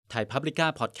ไทย Publica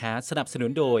Podcast สนับสนุ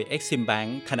นโดย Exim Bank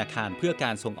ธนาคารเพื่อก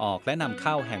ารส่งออกและนำเ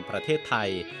ข้าแห่งประเทศไทย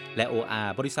และ OR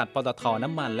บริษัทปตท.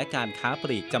น้ำมันและการค้าป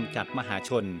ลีกจำกัดมหา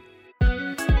ชน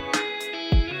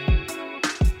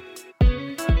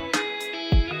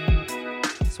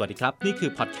สวัสดีครับนี่คื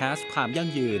อพอดแคสต์ความยั่ง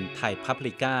ยืนไทย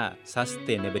Publica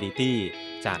Sustainability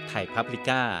จากไทย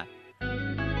Publica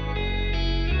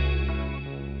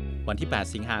วันที่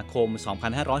 8 สิงหาคม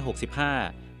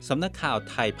 2565 สำนักข่าว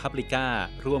ไทย Publica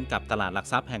ร่วมกับตลาดหลัก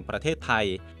ทรัพย์แห่งประเทศไทย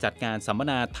จัดงานสัมม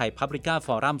นาไทย Publica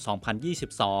Forum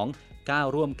 2022 ก้าว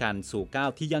ร่วมกันสู่ก้าว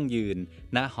ที่ยั่งยืน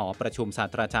ณหอประชุมศาส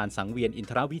ตราจารย์สังเวียนอิน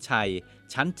ทรวิชัย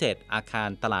ชั้น 7 อาคาร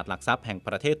ตลาดหลักทรัพย์แห่งป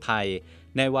ระเทศไทย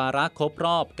ในวาระครบร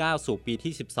อบก้าวสู่ปี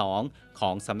ที่ 12 ขอ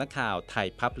งสำนักข่าวไทย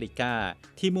Publica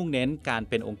ที่มุ่งเน้นการ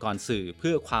เป็นองค์กรสื่อเ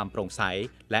พื่อความโปร่งใส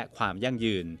และความยั่ง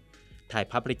ยืนไทย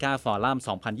Publica Forum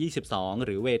 2022 ห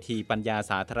รือเวทีปัญญา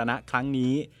สาธารณะครั้ง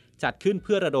นี้จัดขึ้นเ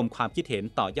พื่อระดมความคิดเห็น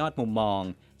ต่อยอดมุมมอง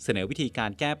เสนอวิธีกา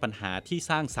รแก้ปัญหาที่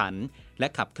สร้างสรรค์และ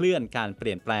ขับเคลื่อนการเป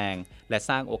ลี่ยนแปลงและ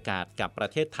สร้างโอกาสกับประ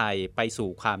เทศไทยไปสู่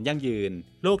ความยั่งยืน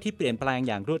โลกที่เปลี่ยนแปลง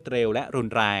อย่างรวดเร็วและรุน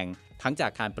แรงทั้งจา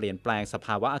กการเปลี่ยนแปลงสภ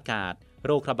าวะอากาศโ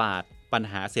รคระบาดปัญ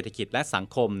หาเศรษฐกิจและสัง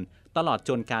คมตลอดจ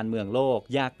นการเมืองโลก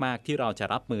ยากมากที่เราจะ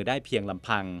รับมือได้เพียงลำ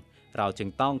พังเราจึง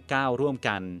ต้องก้าวร่วม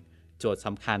กันโจทย์ส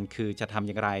ำคัญคือจะทำอ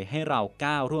ย่างไรให้เรา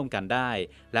ก้าวร่วมกันได้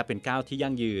และเป็นก้าวที่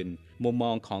ยั่งยืนมุมม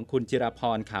องของคุณจิราพ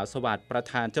รขาวสวัสดิ์ประ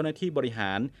ธานเจ้าหน้าที่บริห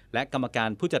ารและกรรมการ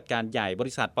ผู้จัดการใหญ่บ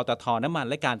ริษัทปตท.น้ำมัน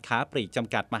และการค้าปลีกจ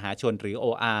ำกัดมหาชนหรือ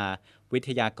OR วิท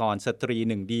ยากรสตรี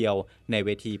หนึ่งเดียวในเว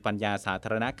ทีปัญญาสาธา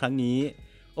รณะครั้งนี้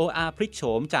OR พลิกโฉ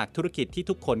มจากธุรกิจที่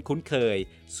ทุกคนคุ้นเคย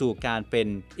สู่การเป็น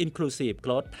Inclusive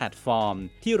Growth Platform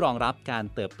ที่รองรับการ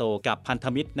เติบโตกับพันธ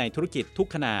มิตรในธุรกิจทุก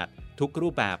ขนาดทุกรู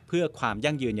ปแบบเพื่อความ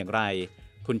ยั่งยืนอย่างไร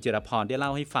คุณจิรพรได้เล่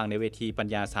าให้ฟังในเวทีปัญ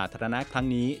ญาสาธารณะครั้ง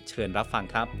นี้เชิญรับฟัง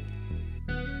ครับ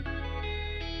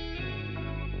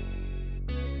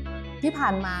ที่ผ่า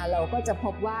นมาเราก็จะพ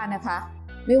บว่านะคะ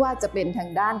ไม่ว่าจะเป็นทา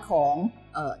งด้านของ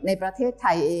ในประเทศไท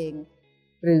ยเอง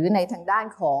หรือในทางด้าน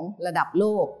ของระดับโล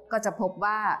กก็จะพบ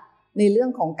ว่าในเรื่อ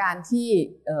งของการที่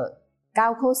ก้า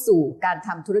วเข้าสู่การท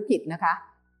ำธุรกิจนะคะ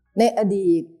ในอ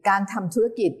ดีตการทำธุร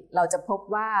กิจเราจะพบ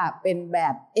ว่าเป็นแบ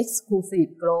บ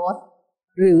exclusive growth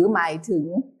หรือหมายถึง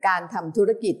การทำธุ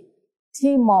รกิจ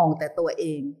ที่มองแต่ตัวเอ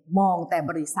งมองแต่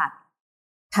บริษัท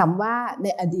ถามว่าใน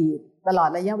อดีตตลอด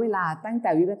ระยะเวลาตั้งแต่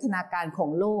วิวัฒนาการของ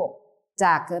โลกจ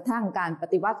ากกระทั่งการป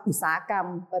ฏิวัติอุตสาหกรรม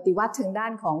ปฏิวัติทางด้า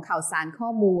นของข่าวสารข้อ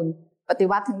มูลปฏิ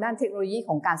วัติทางด้านเทคโนโลยีข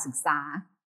องการศึกษา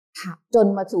จน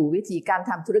มาสู่วิธีการ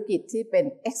ทำธุรกิจที่เป็น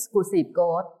exclusive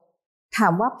growth ถา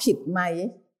มว่าผิดไหม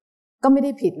ก็ไม่ไ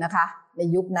ด้ผิดนะคะใน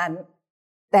ยุคนั้น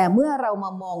แต่เมื่อเราม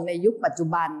ามองในยุคปัจจุ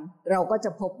บันเราก็จ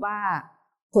ะพบว่า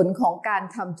ผลของการ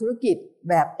ทำธุรกิจ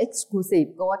แบบ exclusive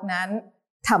growth นั้น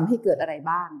ทำให้เกิดอะไร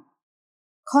บ้าง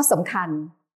ข้อสำคัญ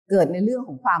เกิดในเรื่องข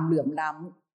องความเหลื่อมล้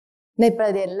ำในปร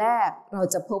ะเด็นแรกเรา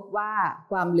จะพบว่า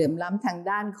ความเหลื่อมล้ำทาง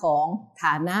ด้านของฐ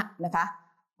านะนะคะ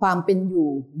ความเป็นอยู่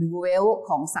หรือเวลข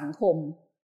องสังคม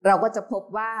เราก็จะพบ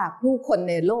ว่าผู้คน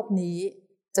ในโลกนี้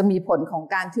จะมีผลของ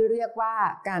การที่เรียกว่า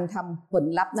การทำผล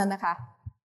ลัพธ์นั้นนะคะ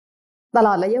ตล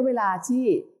อดระยะเวลาที่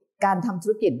การทำธุ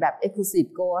รกิจแบบ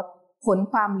Exclusive Growth ผล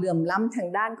ความเหลื่อมล้ำทาง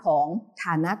ด้านของฐ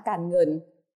านะการเงิน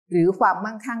หรือความ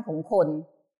มั่งคั่งของคน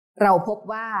เราพบ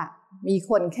ว่ามี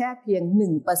คนแค่เพียง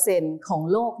 1% ของ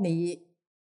โลกนี้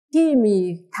ที่มี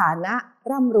ฐานะ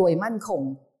ร่ำรวยมั่นคง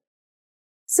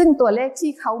ซึ่งตัวเลข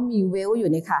ที่เขามีเวลอ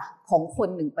ยู่นี่ค่ะของคน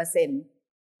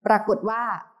 1% ปรากฏว่า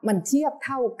มันเทียบเ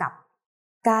ท่ากับ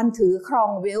การถือครอ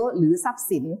งเวลหรือทรัพย์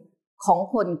สินของ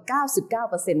คน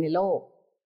 99% ในโลก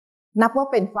นับว่า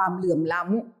เป็นความเหลื่อมล้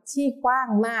ำที่กว้าง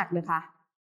มากนะคะ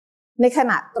ในข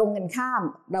ณะตรงกันข้าม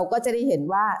เราก็จะได้เห็น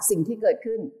ว่าสิ่งที่เกิด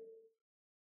ขึ้น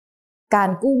การ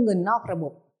กู้เงินนอกระบ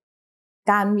บ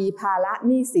การมีภาระห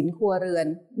นี้สินครัวเรือน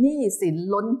หนี้สิน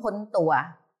ล้นพ้นตัว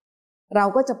เรา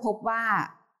ก็จะพบว่า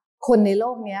คนในโล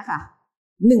กนี้ค่ะ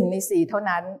1 ใน 4เท่า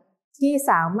นั้นที่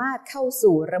สามารถเข้า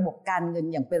สู่ระบบการเงิน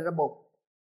อย่างเป็นระบบ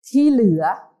ที่เหลือ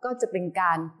ก็จะเป็นก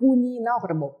ารกู้หนี้นอก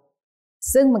ระบบ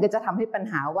ซึ่งมันก็จะทำให้ปัญ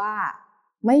หาว่า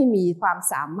ไม่มีความ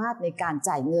สามารถในการ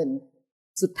จ่ายเงิน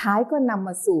สุดท้ายก็นำม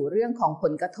าสู่เรื่องของผ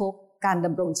ลกระทบการด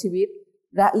ำรงชีวิต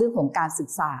และเรื่องของการศึก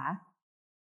ษา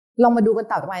ลองมาดูกัน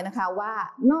ต่อไปนะคะว่า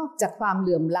นอกจากความเห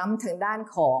ลื่อมล้ำทางด้าน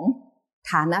ของ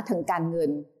ฐานะทางการเงิ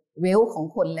นเวลของ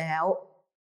คนแล้ว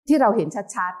ที่เราเห็น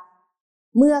ชัด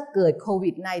ๆเมื่อเกิดโควิ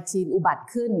ด -19 อุบัติ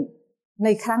ขึ้นใน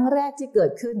ครั้งแรกที่เกิ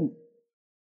ดขึ้น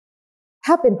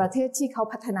ถ้าเป็นประเทศที่เขา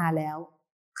พัฒนาแล้ว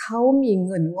เขามีเ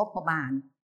งินงบประมาณ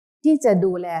ที่จะ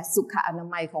ดูแลสุขอนา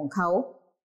มัยของเขา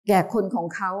แก่คนของ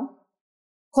เขา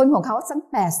สัก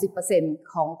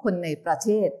 80% ของคนในประเท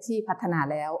ศที่พัฒนา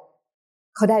แล้ว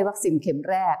เขาได้วัคซีนเข็ม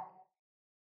แรก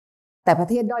แต่ประ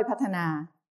เทศด้อยพัฒนา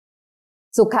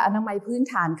สุขอนามัยพื้น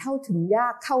ฐานเข้าถึงยา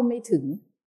กเข้าไม่ถึง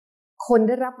คนไ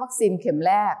ด้รับวัคซีนเข็ม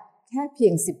แรกแค่เพีย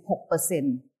ง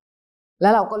 16% แล้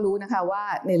วเราก็รู้นะคะว่า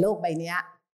ในโลกใบนี้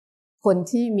คน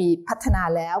ที่มีพัฒนา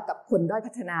แล้วกับคนด้อย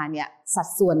พัฒนาเนี่ยสัด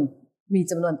ส่วนมี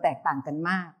จำนวนแตกต่างกัน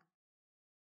มาก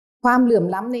ความเหลื่อม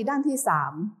ล้ำในด้านที่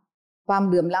3ความเ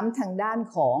หลื่อมล้ำทางด้าน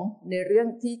ของในเรื่อง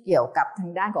ที่เกี่ยวกับทา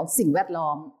งด้านของสิ่งแวดล้อ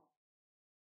ม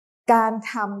การ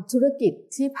ทำธุรกิจ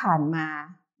ที่ผ่านมา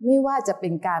ไม่ว่าจะเป็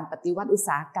นการปฏิวัติอุตส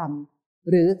าหกรรม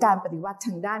หรือการปฏิวัติท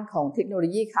างด้านของเทคโนโล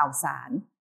ยีข่าวสาร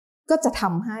ก็จะท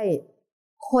ำให้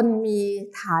คนมี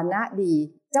ฐานะดี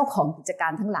เจ้าของกิจกา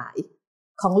รทั้งหลาย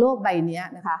ของโลกใบนี้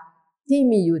นะคะที่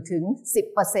มีอยู่ถึง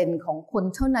 10% ของคน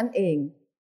เท่านั้นเอง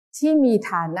ที่มี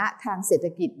ฐานะทางเศรษฐ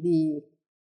กิจดี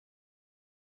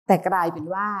แต่กลายเป็น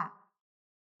ว่า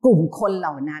กลุ่มคนเห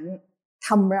ล่านั้นท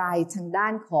ำลายทางด้า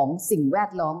นของสิ่งแว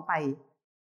ดล้อมไป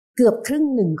เกือบครึ่ง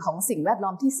หนึ่งของสิ่งแวดล้อ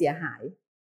มที่เสียหาย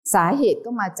สาเหตุ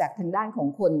ก็มาจากทางด้านของ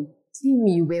คนที่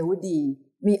มีเวลดี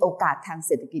มีโอกาสทางเ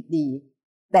ศรษฐกิจดี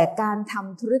แต่การท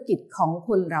ำธุรกิจของค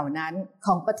นเหล่านั้นข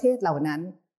องประเทศเหล่านั้น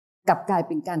กลับกลายเ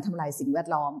ป็นการทำลายสิ่งแวด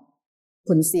ล้อมผ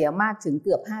ลเสียมากถึงเ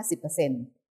กือบ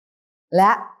 50% แล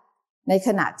ะในข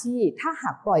ณะที่ถ้าหา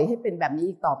กปล่อยให้เป็นแบบนี้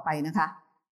อีกต่อไปนะคะ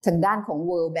ทางด้านของ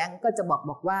World Bank ก็จะบ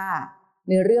อกว่า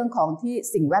ในเรื่องของที่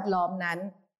สิ่งแวดล้อมนั้น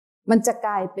มันจะก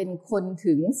ลายเป็นคน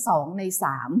ถึง2 ใน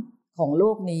 3ของโล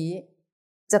กนี้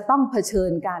จะต้องเผชิ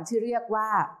ญการที่เรียกว่า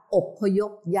อพย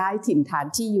พย้ายถิ่นฐาน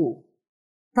ที่อยู่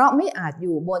เพราะไม่อาจอ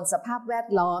ยู่บนสภาพแวด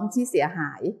ล้อมที่เสียห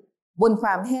ายบนคว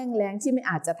ามแห้งแล้งที่ไม่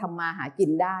อาจจะทำมาหากิ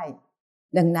นได้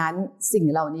ดังนั้นสิ่ง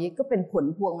เหล่านี้ก็เป็นผล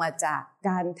พวงมาจากก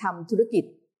ารทำธุรกิจ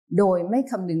โดยไม่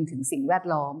คำนึงถึงสิ่งแวด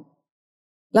ล้อม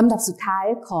ลำดับสุดท้าย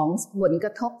ของผลกร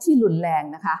ะทบที่รุนแรง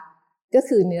นะคะก็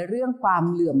คือในเรื่องความ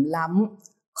เหลื่อมล้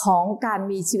ำของการ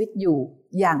มีชีวิตอยู่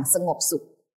อย่างสงบสุข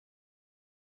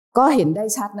ก็เห็นได้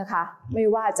ชัดนะคะไม่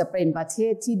ว่าจะเป็นประเท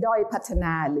ศที่ด้อยพัฒน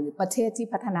าหรือประเทศที่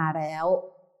พัฒนาแล้ว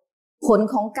ผล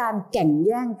ของการแข่งแ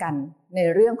ย่งกันใน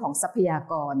เรื่องของทรัพยา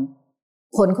กร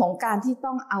ผลของการที่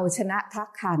ต้องเอาชนะคลัก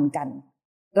คานกัน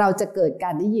เราจะเกิดกา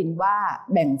รได้ยินว่า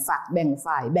แบ่งฝักแบ่ง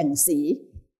ฝ่ายแบ่งสี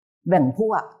แบ่งพ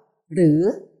วกหรือ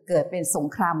เกิดเป็นสง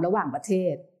ครามระหว่างประเท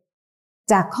ศ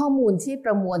จากข้อมูลที่ป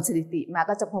ระมวลสถิติมา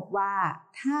ก็จะพบว่า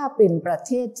ถ้าเป็นประเ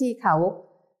ทศที่เขา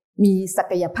มีศั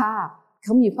กยภาพเข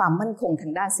ามีความมั่นคงทา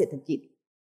งด้านเศรษฐกิจ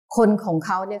คนของเ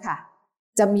ขาเนี่ยค่ะ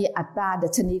จะมีอัตราดั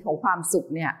ชนีของความสุข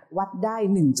เนี่ยวัดได้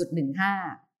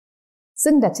 1.15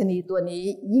 ซึ่งดัชนีตัวนี้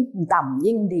ยิ่งต่ำ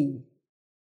ยิ่งดี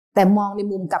แต่มองใน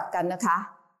มุมกลับกันนะคะ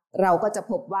เราก็จะ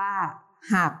พบว่า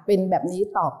หากเป็นแบบนี้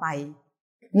ต่อไป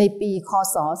ในปีค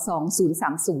ศ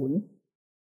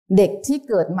2030เด็กที่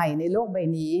เกิดใหม่ในโลกใบ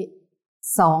นี้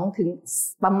2ถึง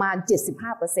ประมาณ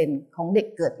 75% ของเด็ก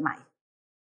เกิดใหม่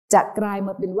จะกลายม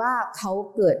าเป็นว่าเขา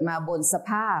เกิดมาบนส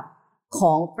ภาพข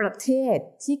องประเทศ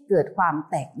ที่เกิดความ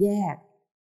แตกแยก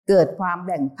เกิดความแ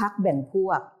บ่งพรรคแบ่งพว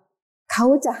กเขา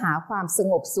จะหาความส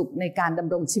งบสุขในการด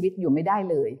ำรงชีวิตอยู่ไม่ได้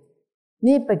เลย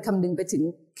นี่เป็นคำนึงไปถึง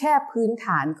แค่พื้นฐ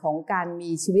านของการมี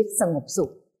ชีวิตสงบสุ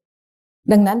ข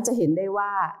ดังนั้นจะเห็นได้ว่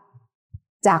า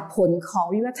จากผลของ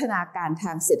วิวัฒนาการท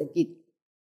างเศรษฐกิจ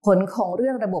ผลของเรื่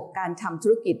องระบบการทำธุ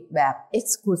รกิจแบบ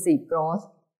exclusive growth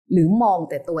หรือมอง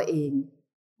แต่ตัวเอง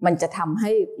มันจะทำใ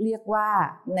ห้เรียกว่า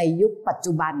ในยุคปัจ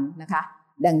จุบันนะคะ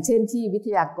ดังเช่นที่วิท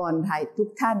ยากรไทยทุก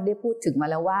ท่านได้พูดถึงมา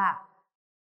แล้วว่า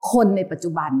คนในปัจ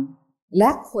จุบันและ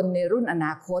คนในรุ่นอน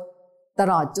าคตต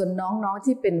ลอดจนน้องๆ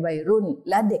ที่เป็นวัยรุ่น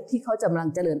และเด็กที่เขากำลัง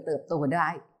เจริญเติบโตได้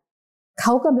เข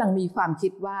ากำลังมีความคิ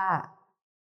ดว่า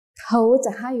เขาจ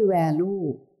ะให้ value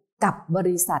กับบ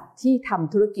ริษัทที่ท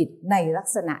ำธุรกิจในลัก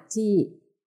ษณะที่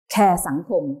แคร์สัง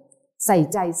คมใส่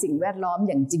ใจสิ่งแวดล้อม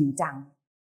อย่างจริงจัง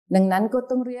ดังนั้นก็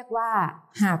ต้องเรียกว่า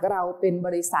หากเราเป็นบ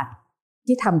ริษัท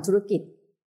ที่ทำธุรกิจ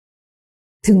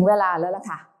ถึงเวลาแล้วล่ะ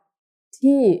ค่ะ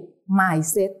ที่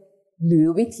mindset หรือ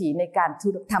วิธีในการ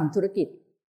ทำธุรกิจ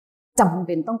จำเ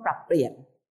ป็นต้องปรับเปลี่ยน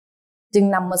จึง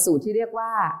นำมาสู่ที่เรียกว่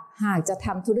าหากจะท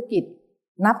ำธุรกิจ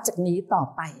นับจากนี้ต่อ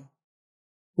ไป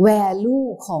value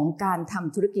ของการท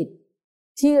ำธุรกิจ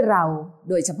ที่เรา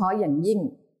โดยเฉพาะอย่างยิ่ง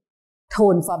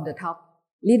tone from the top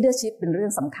leadership เป็นเรื่อ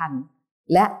งสำคัญ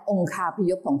และองคาพ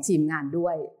ยพของทีมงานด้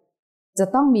วยจะ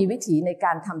ต้องมีวิถีในก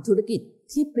ารทำธุรกิจ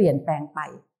ที่เปลี่ยนแปลงไป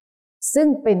ซึ่ง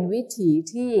เป็นวิถี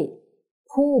ที่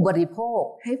ผู้บริโภค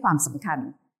ให้ความสำคัญ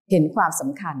เห็นความส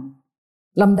ำคัญ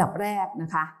ลำดับแรกน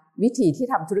ะคะวิธีที่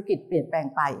ทำธุรกิจเปลี่ยนแปลง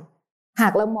ไปหา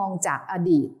กเรามองจากอ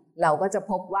ดีตเราก็จะ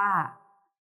พบว่า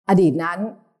อดีตนั้น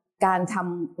การท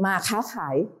ำมาค้าขา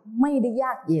ยไม่ได้ย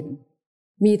ากเย็น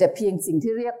มีแต่เพียงสิ่ง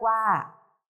ที่เรียกว่า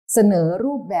เสนอ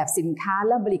รูปแบบสินค้าแ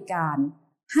ละบริการ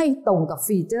ให้ตรงกับ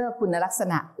ฟีเจอร์คุณลักษ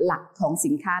ณะหลักของสิ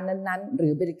นค้านั้นๆหรื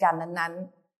อบริการนั้น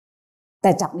ๆแ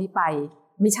ต่จากนี้ไป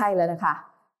ไม่ใช่แล้วนะคะ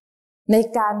ใน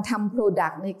การทำ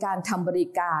Product ในการทำบริ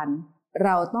การเร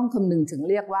าต้องคำนึงถึง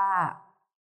เรียกว่า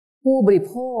ผู้บริ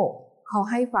โภคเขา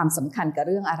ให้ความสำคัญกับ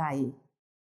เรื่องอะไร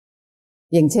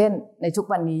อย่างเช่นในทุก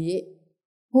วันนี้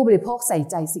ผู้บริโภคใส่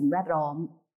ใจสิ่งแวดล้อม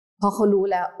เพราะเขารู้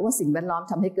แล้วว่าสิ่งแวดล้อม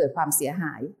ทำให้เกิดความเสียห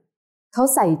ายเขา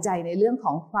ใส่ใจในเรื่องข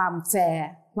องความแฟร์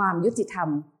ความยุติธรรม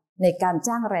ในการ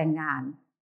จ้างแรงงาน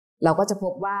เราก็จะพ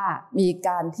บว่ามีก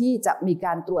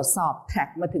ารตรวจสอบแทร็ก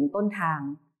มาถึงต้นทาง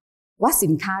ว่าสิ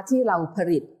นค้าที่เราผ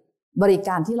ลิตบริก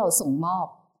ารที่เราส่งมอบ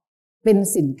เป็น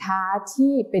สินค้า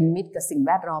ที่เป็นมิตรกับสิ่งแ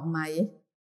วดล้อมไหม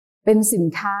เป็นสิน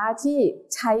ค้าที่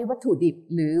ใช้วัตถุดิบ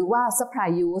หรือว่า supply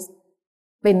use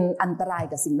เป็นอันตราย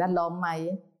กับสิ่งแวดล้อมไหม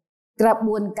กระบ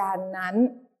วนการนั้น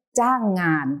จ้างง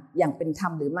านอย่างเป็นธรร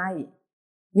มหรือไม่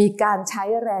มีการใช้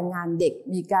แรงงานเด็ก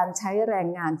มีการใช้แรง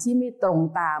งานที่ไม่ตรง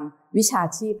ตามวิชา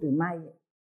ชีพหรือไม่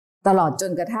ตลอดจ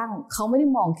นกระทั่งเขาไม่ได้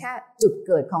มองแค่จุดเ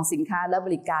กิดของสินค้าและบ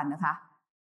ริการนะคะ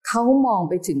เขามอง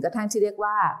ไปถึงกระทั่งที่เรียก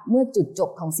ว่าเมื่อจุดจบ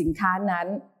ของสินค้านั้น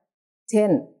เช่น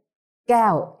แก้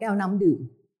วน้ำดื่ม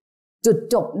จุด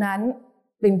จบนั้น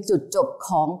เป็นจุดจบข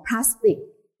องพลาสติก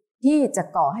ที่จะ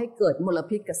ก่อให้เกิดมล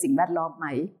พิษกับสิ่งแวดล้อมไหม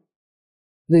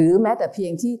หรือแม้แต่เพีย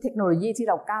งที่เทคโนโลยีที่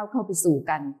เราก้าวเข้าไปสู่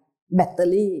กันแบตเตอ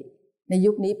รี่ใน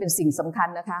ยุคนี้เป็นสิ่งสำคัญ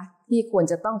นะคะที่ควร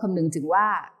จะต้องคำนึงถึงว่า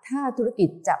ถ้าธุรกิจ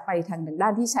จะไปทางด้า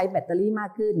นที่ใช้แบตเตอรี่มา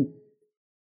กขึ้น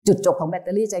จุดจบของแบตเต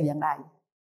อรี่จะอย่างไร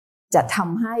จะท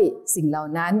ำให้สิ่งเหล่า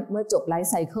นั้นเมื่อจบไลฟ์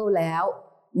ไซเคิลแล้ว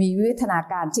มีวิวัฒนา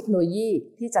การเทคโนโลยี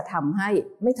ที่จะทำให้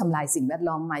ไม่ทำลายสิ่งแวด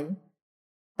ล้อมไหม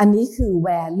อันนี้คือ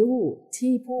value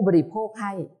ที่ผู้บริโภคใ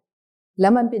ห้และ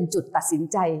มันเป็นจุดตัดสิน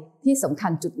ใจที่สำคั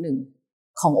ญจุดหนึ่ง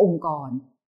ขององค์กร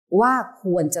ว่าค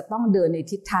วรจะต้องเดินใน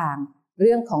ทิศทางเ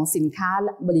รื่องของสินค้าแล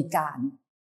ะบริการ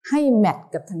ให้แมท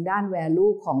กับทางด้าน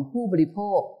value ของผู้บริโภ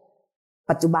ค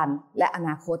ปัจจุบันและอน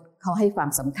าคตเขาให้ความ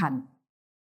สำคัญ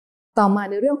ต่อมา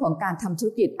ในเรื่องของการทำธุร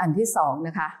กิจอันที่สองน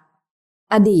ะคะ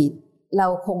อดีตเรา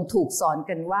คงถูกสอน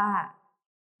กันว่า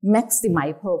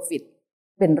maximize profit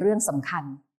เป็นเรื่องสำคัญ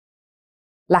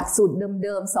หลักสูตรเ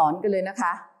ดิมๆสอนกันเลยนะค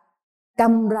ะก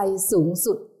ำไรสูง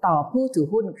สุดต่อผู้ถือ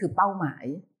หุ้นคือเป้าหมาย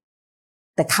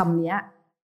แต่คำนี้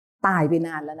ตายไปน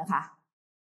านแล้วนะคะ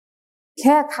แ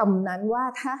ค่คำนั้นว่า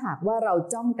ถ้าหากว่าเรา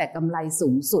จ้องแต่กำไรสู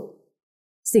งสุด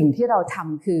สิ่งที่เราท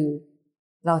ำคือ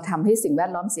เราทำให้สิ่งแว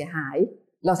ดล้อมเสียหาย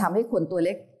เราทำให้คนตัวเ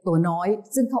ล็กตัวน้อย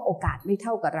ซึ่งเขาโอกาสไม่เ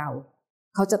ท่ากับเรา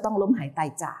เขาจะต้องล้มหายตาย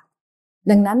จาก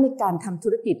ดังนั้นในการทำธุ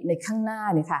รกิจในข้างหน้า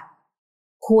เนี่ยค่ะ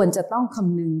ควรจะต้องค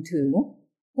ำนึงถึง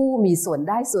ผู้มีส่วน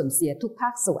ได้ส่วนเสียทุกภา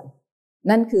คส่วน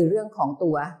นั่นคือเรื่องของตั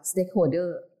ว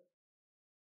stakeholder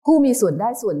ผู้มีส่วนได้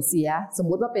ส่วนเสียสม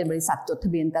มุติว่าเป็นบริษัทจดทะ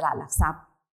เบียนตลาดหลักทรัพย์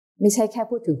ไม่ใช่แค่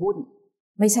ผู้ถือหุ้น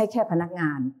ไม่ใช่แค่พนักง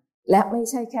านและไม่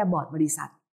ใช่แค่บอร์ดบริษั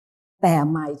ทแต่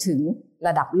หมายถึงร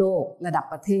ะดับโลกระดับ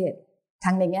ประเทศ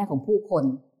ทั้งในแง่ของผู้คน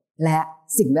และ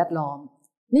สิ่งแวดล้อม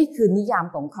นี่คือนิยาม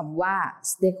ของคำว่า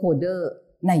stakeholder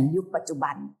ในยุคปัจจุ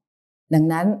บันดัง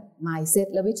นั้น mindset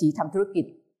และวิธีทำธุรกิจ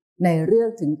ในเรื่อง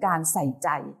ถึงการใส่ใจ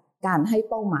การให้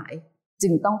เป้าหมายจึ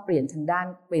งต้องเปลี่ยนทางด้าน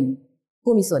เป็น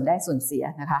ผู้มีส่วนได้ส่วนเสีย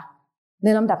นะคะใน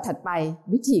ลำดับถัดไป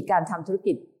วิธีการทำธุร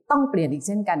กิจต้องเปลี่ยนอีกเ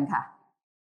ช่นกันค่ะ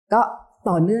ก็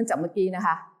ต่อเนื่องจากเมื่อกี้นะค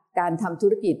ะการทำธุ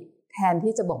รกิจแทน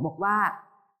ที่จะบอกว่า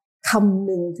คำ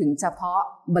นึงถึงเฉพาะ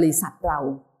บริษัทเรา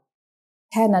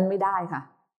แค่นั้นไม่ได้ค่ะ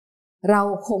เรา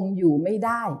คงอยู่ไม่ไ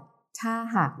ด้ถ้า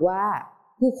หากว่า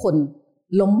ผู้คน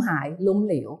ล้มหายล้มเ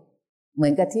หลวเหมื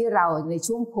อนกับที่เราใน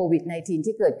ช่วงโควิด -19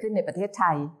 ที่เกิดขึ้นในประเทศไท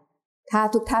ยถ้า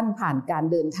ทุกท่านผ่านการ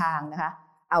เดินทางนะคะ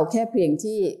เอาแค่เพียง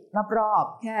ที่รอบ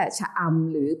ๆแค่ชะอ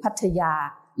ำหรือพัทยา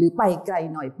หรือไปไกล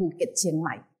หน่อยภูเก็ตเชียงให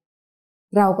ม่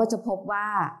เราก็จะพบว่า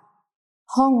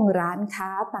ห้องร้านค้า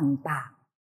ต่าง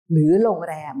ๆหรือโรง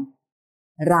แรม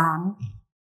ร้าง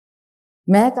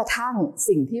แม้กระทั่ง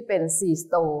สิ่งที่เป็นซีส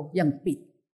โตร์ยังปิด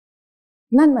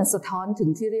นั่นมันสะท้อนถึง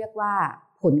ที่เรียกว่า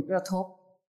ผลกระทบ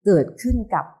เกิดขึ้น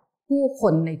กับผู้ค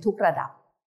นในทุกระดับ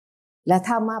และ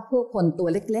ถ้ามาผู้คนตัว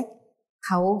เล็กๆเ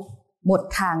ขาหมด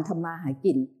ทางทำมาหา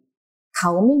กินเข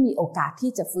าไม่มีโอกาส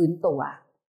ที่จะฟื้นตัว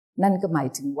นั่นก็หมาย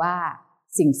ถึงว่า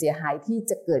สิ่งเสียหายที่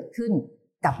จะเกิดขึ้น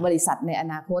กับบริษัทในอ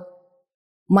นาคต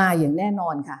มาอย่างแน่นอ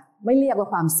นค่ะไม่เรียกว่า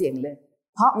ความเสี่ยงเลย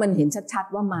เพราะมันเห็นชัด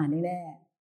ๆว่ามาแน่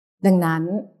ๆดังนั้น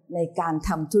ในการท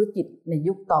ำธุรกิจใน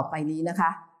ยุคต่อไปนี้นะค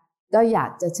ะก็อยา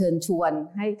กจะเชิญชวน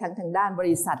ให้ทั้งทางด้านบ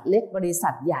ริษัทเล็กบริษั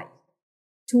ทใหญ่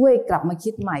ช่วยกลับมา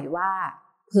คิดใหม่ว่า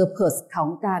Purpose ของ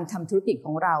การทำธุรกิจข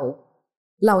องเรา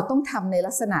ต้องทำใน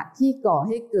ลักษณะที่ก่อใ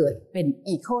ห้เกิดเป็น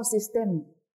Ecosystem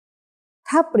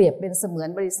ถ้าเปรียบเป็นเสมือน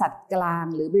บริษัทกลาง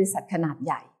หรือบริษัทขนาดใ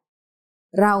หญ่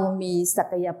เรามีศั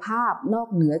กยภาพนอก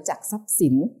เหนือจากทรัพย์สิ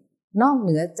นนอกเห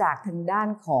นือจากทางด้าน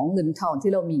ของเงินทอง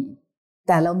ที่เรามีแ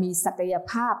ต่เรามีศักย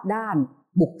ภาพด้าน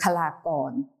บุคลาก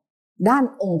รด้าน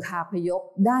องคาพยพ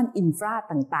ด้านอินฟรา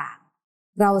ต่าง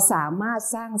ๆเราสามารถ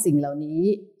สร้างสิ่งเหล่านี้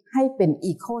ให้เป็น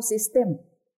อีโคซิสเต็ม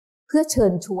เพื่อเชิ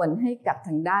ญชวนให้กับท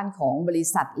างด้านของบริ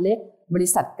ษัทเล็กบริ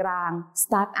ษัทกลางส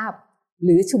ตาร์ทอัพห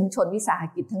รือชุมชนวิสาห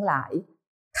กิจทั้งหลาย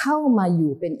เข้ามาอ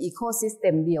ยู่เป็นอีโคซิสเต็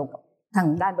มเดียวกับทาง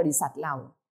ด้านบริษัทเรา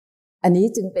อันนี้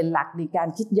จึงเป็นหลักในการ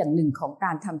คิดอย่างหนึ่งของก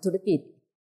ารทำธุรกิจ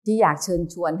ที่อยากเชิญ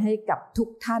ชวนให้กับทุก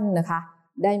ท่านนะคะ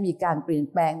ได้มีการเปลี่ยน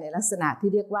แปลงในลักษณะ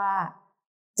ที่เรียกว่า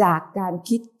จากการ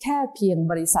คิดแค่เพียง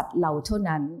บริษัทเราเท่า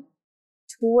นั้น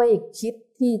ช่วยคิด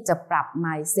ที่จะปรับ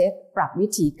mindset ปรับวิ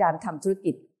ธีการทำธุร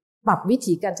กิจปรับวิ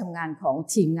ธีการทำงานของ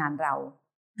ทีมงานเรา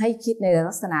ให้คิดใน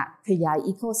ลักษณะขยาย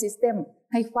อีโคซิสเต็ม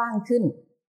ให้กว้างขึ้น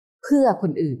เพื่อค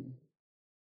นอื่น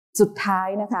สุดท้าย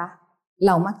นะคะเ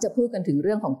รามักจะพูดกันถึงเ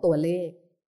รื่องของตัวเลข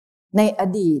ในอ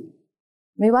ดีต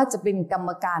ไม่ว่าจะเป็นกรรม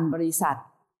การบริษัท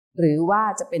หรือว่า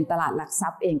จะเป็นตลาดหลักทรั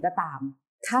พย์เองก็ตาม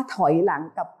ถ้าถอยหลัง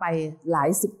กลับไปหลาย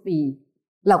สิบปี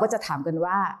เราก็จะถามกัน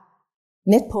ว่า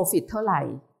net profit เท่าไหร่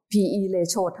PE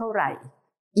ratio เท่าไหร่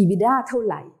EBITDA เท่า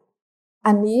ไหร่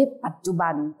อันนี้ปัจจุบั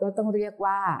นก็ต้องเรียก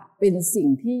ว่าเป็นสิ่ง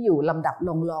ที่อยู่ลำดับร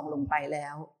องลงไปแล้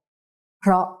วเพ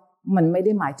ราะมันไม่ไ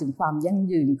ด้หมายถึงความยั่ง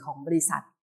ยืนของบริษัท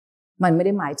มันไม่ไ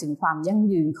ด้หมายถึงความยั่ง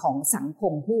ยืนของสังค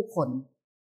มผู้คน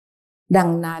ดัง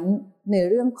นั้นใน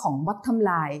เรื่องของ bottom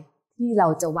line ที่เรา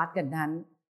จะวัดกันนั้น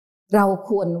เราค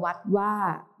วรวัดว่า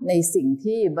ในสิ่ง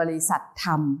ที่บริษัทท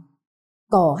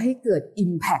ำก่อให้เกิด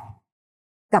impact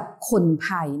กับคนภ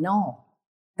ายนอก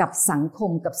กับสังค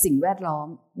มกับสิ่งแวดล้อม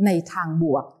ในทางบ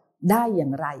วกได้อย่า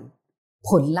งไร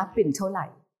ผลลัพธ์เป็นเท่าไหร่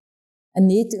อัน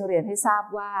นี้จึงเรียนให้ทราบ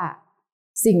ว่า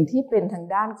สิ่งที่เป็นทาง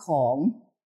ด้านของ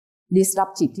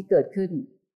disruptive ที่เกิดขึ้น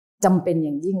จำเป็นอ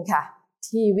ย่างยิ่งค่ะ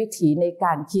ที่วิถีในก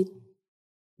ารคิด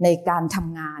ในการท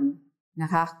ำงานนะ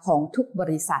คะของทุกบ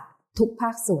ริษัททุกภ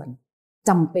าคส่วน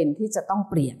จำเป็นที่จะต้อง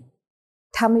เปลี่ยน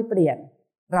ถ้าไม่เปลี่ยน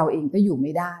เราเองก็อยู่ไ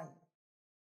ม่ได้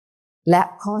และ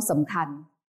ข้อสำคัญ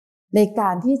ในกา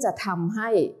รที่จะทำให้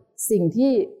สิ่ง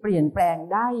ที่เปลี่ยนแปลง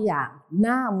ได้อย่างห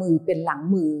น้ามือเป็นหลัง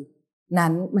มือนั้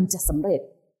นมันจะสำเร็จ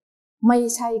ไม่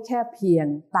ใช่แค่เพียง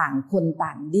ต่างคนต่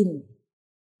างดิ้น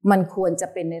มันควรจะ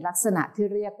เป็นในลักษณะที่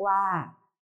เรียกว่า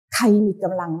ใครมีก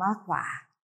ำลังมากกว่า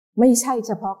ไม่ใช่เ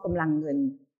ฉพาะกำลังเงิน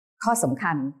ข้อสำ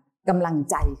คัญกำลัง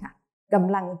ใจค่ะก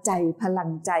ำลังใจพลั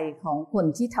งใจของคน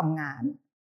ที่ทำงาน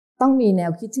ต้องมีแน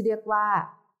วคิดที่เรียกว่า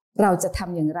เราจะท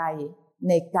ำอย่างไร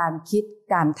ในการคิด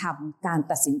การทำการ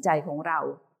ตัดสินใจของเรา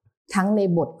ทั้งใน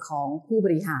บทของผู้บ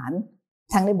ริหาร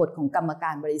ทั้งในบทของกรรมก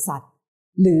ารบริษัท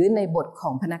หรือในบทขอ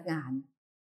งพนักงาน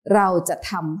เราจะ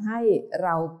ทำให้เร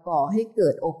าก่อให้เกิ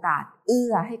ดโอกาสเอื้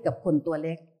อให้กับคนตัวเ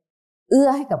ล็กเอื้อ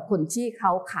ให้กับคนที่เข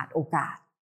าขาดโอกาส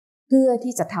เพื่อ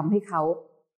ที่จะทำให้เขา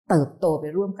เติบโตไป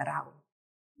ร่วมกับเรา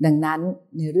ดังนั้น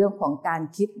ในเรื่องของการ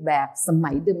คิดแบบส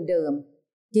มัยเดิม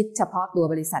ๆคิดเฉพาะตัว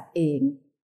บริษัทเอง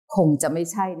คงจะไม่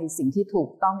ใช่ในสิ่งที่ถูก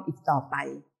ต้องอีกต่อไป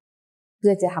เพื่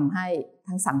อจะทำให้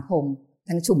ทั้งสังคม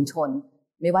ทั้งชุมชน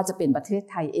ไม่ว่าจะเป็นประเทศ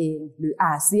ไทยเองหรืออ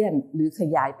าเซียนหรือข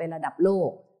ยายไประดับโล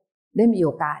กได้มีโอ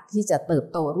กาสที่จะเติบ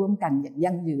โตร่วมกันอย่าง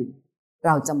ยั่งยืนเร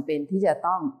าจำเป็นที่จะ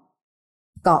ต้อง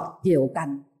เกาะเกี่ยวกัน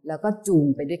แล้วก็จูง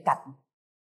ไปด้วยกัน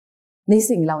ใน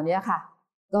สิ่งเหล่านี้ค่ะ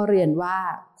ก็เรียนว่า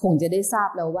คงจะได้ทราบ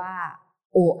แล้วว่า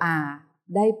OR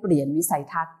ได้เปลี่ยนวิสัย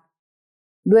ทัศน์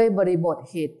ด้วยบริบท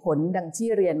เหตุผลดังที่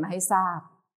เรียนมาให้ทราบ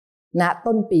ณ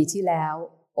ต้นปีที่แล้ว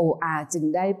OR จึง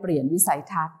ได้เปลี่ยนวิสัย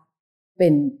ทัศน์เป็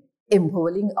น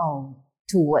empowering all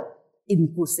toward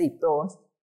inclusive growth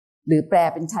หรือแปล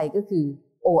เป็นไทยก็คือ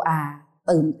OR เ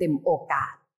ติมเต็มโอกา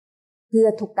สเพื่อ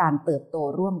ทุกการเติบโต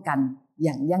ร่วมกันอ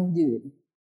ย่างยั่งยืน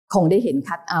คงได้เห็น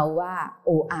คัดเอาว่า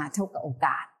OR เท่ากับโอก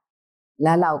าสแล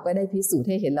ะเราก็ได้พิสูจน์ใ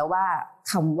ห้เห็นแล้วว่า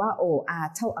คำว่า OR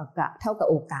เท่ากับ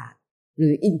โอกาสหรื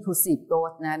อ inclusive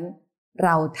growth นั้นเร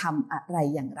าทำอะไร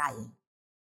อย่างไร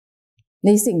ใน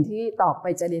สิ่งที่ต่อไป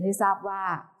จะเรียนให้ทราบว่า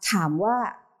ถามว่า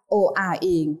OR เอ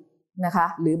งนะคะ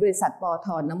หรือบริษัทปตท.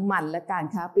น้ำมันและการ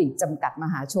ค้าปลีกจำกัดม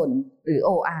หาชนหรือ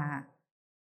OR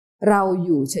เราอ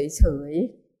ยู่เฉย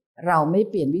ๆเราไม่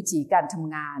เปลี่ยนวิธีการท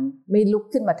ำงานไม่ลุก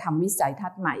ขึ้นมาทำวิสัยทั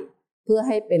ศน์ใหม่เพื่อใ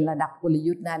ห้เป็นระดับกล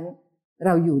ยุทธ์นั้นเร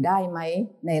าอยู่ได้ไหม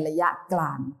ในระยะกล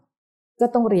างก็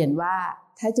ต้องเรียนว่า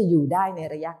ถ้าจะอยู่ได้ใน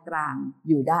ระยะกลาง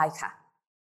อยู่ได้ค่ะ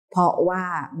เพราะว่า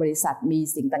บริษัทมี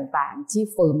สิ่งต่างๆที่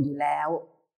เฟิร์มอยู่แล้ว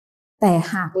แต่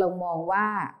หากเรามองว่า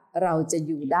เราจะอ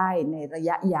ยู่ได้ในระ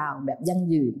ยะยาวแบบยั่ง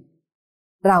ยืน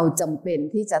เราจำเป็น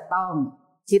ที่จะต้อง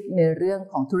คิดในเรื่อง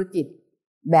ของธุรกิจ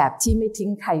แบบที่ไม่ทิ้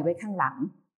งใครไว้ข้างหลัง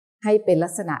ให้เป็นลั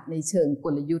กษณะในเชิงก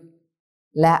ลยุทธ์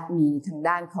และมีทาง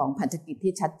ด้านของพันธกิจ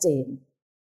ที่ชัดเจน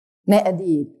ในอ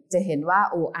ดีตจะเห็นว่า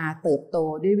OR เติบโต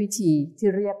ด้วยวิธีที่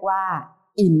เรียกว่า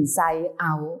Inside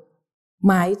Out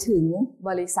หมายถึงบ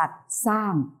ริษัทสร้า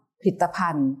งผลิตภั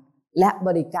ณฑ์และบ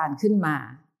ริการขึ้นมา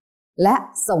และ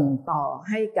ส่งต่อ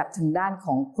ให้กับทางด้านข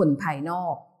องคนภายนอ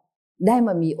กได้ม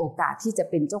ามีโอกาสที่จะ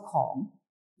เป็นเจ้าของ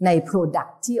ใน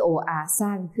Product ที่ OR สร้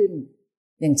างขึ้น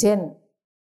อย่างเช่น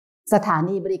สถา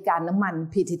นีบริการน้ำมัน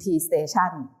PTT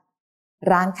Station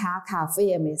ร้านค้าคาเฟ่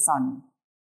Amazon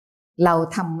เรา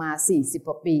ทำมา40 ก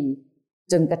ว่าปี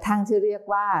จนกระทั่งที่เรียก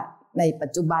ว่าในปั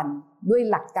จจุบันด้วย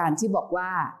หลักการที่บอกว่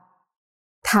า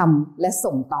ทำและ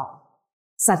ส่งต่อ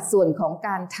สัดส่วนของก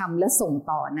ารทำและส่ง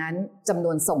ต่อนั้นจำน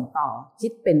วนส่งต่อคิ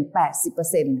ดเป็น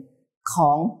 80% ข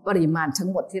องปริมาณทั้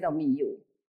งหมดที่เรามีอยู่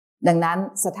ดังนั้น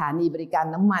สถานีบริการ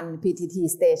น้ำมัน PTT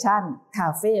Station คา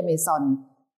เฟ่ Amazon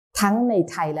ทั้งใน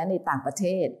ไทยและในต่างประเท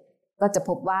ศก็จะพ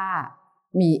บว่า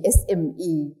มี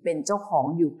SME เป็นเจ้าของ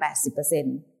อยู่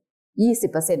 80%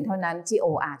 20% เท่านั้นที่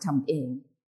OR ทำเอง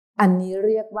อันนี้เ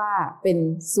รียกว่าเป็น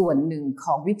ส่วนหนึ่งข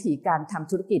องวิธีการท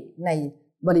ำธุรกิจใน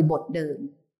บริบทเดิม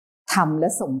ทำและ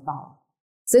ส่งต่อ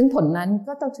ซึ่งผลนั้น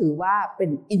ก็ต้องถือว่าเป็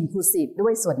น inclusive ด้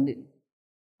วยส่วนหนึ่ง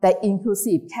แต่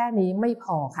inclusive แค่นี้ไม่พ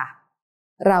อค่ะ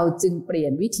เราจึงเปลี่ย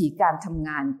นวิธีการทำง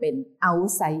านเป็น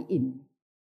outside in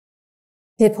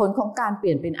เหตุผลของการเป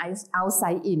ลี่ยนเป็น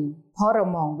outside in เพราะเรา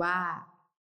มองว่า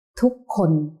ทุกค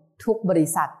นทุกบริ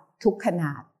ษัททุกขน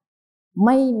าดไ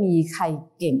ม่มีใคร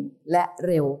เก่งและ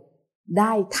เร็วไ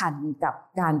ด้ทันกับ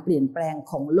การเปลี่ยนแปลง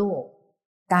ของโลก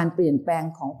การเปลี่ยนแปลง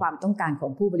ของความต้องการขอ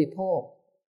งผู้บริโภค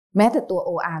แม้แต่ตัว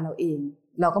OR เราเอง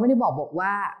เราก็ไม่ได้บอกว่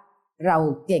าเรา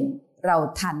เก่งเรา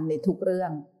ทันในทุกเรื่อ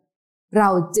งเรา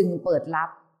จึงเปิดรับ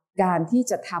การที่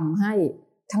จะทำให้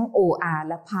ทั้ง OR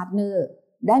และพาร์ทเนอร์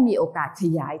ได้มีโอกาสข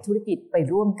ยายธุรกิจไป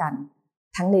ร่วมกัน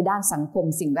ทั้งในด้านสังคม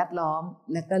สิ่งแวดล้อม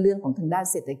และก็เรื่องของทางด้าน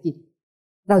เศรษฐกิจ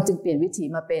เราจึงเปลี่ยนวิธี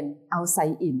มาเป็น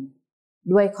outside in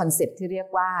ด้วยคอนเซ็ปต์ที่เรียก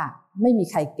ว่าไม่มี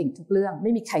ใครเก่งทุกเรื่องไ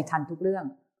ม่มีใครทันทุกเรื่อง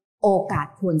โอกาส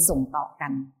ควรส่งต่อกั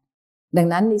นดัง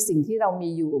นั้นในสิ่งที่เรามี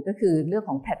อยู่ก็คือเรื่อง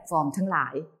ของแพลตฟอร์มทั้งหลา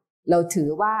ยเราถือ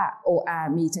ว่า OR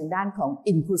มีทางด้านของ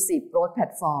Inclusive Growth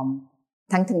Platform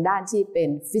ทั้งทางด้านที่เป็น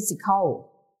Physical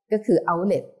ก็คือ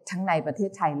Outlet ทั้งในประเท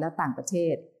ศไทยและต่างประเท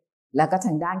ศแล้วก็ท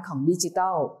างด้านของ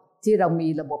Digital ที่เรามี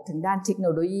ระบบทางด้านเทคโน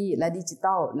โลยีและดิจิ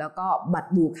ทัลแล้วก็บัตร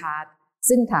บลูคาร์ด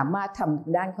ซึ่งสามารถทำทา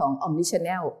งด้านของ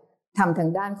Omnichannel ทำทา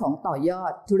งด้านของต่อยอ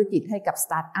ดธุรกิจให้กับส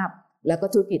ตาร์ทอัพแล้วก็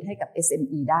ธุรกิจให้กับ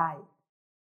SME ได้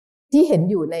ที่เห็น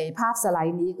อยู่ในภาพสไล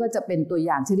ด์นี้ก็จะเป็นตัวอ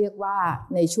ย่างที่เรียกว่า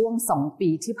ในช่วง2 ปี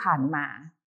ที่ผ่านมา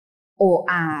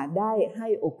OR ได้ให้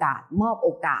โอกาสมอบโอ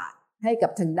กาสให้กั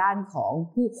บทางด้านของ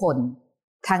ผู้คน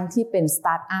ทั้งที่เป็นสต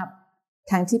าร์ทอัพ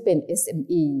ทั้งที่เป็น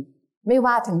SME ไม่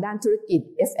ว่าทางด้านธุรกิจ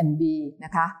F&B น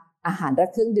ะคะอาหารและ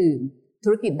เครื่องดื่มธุ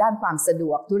รกิจด้านความสะด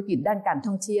วกธุรกิจด้านการ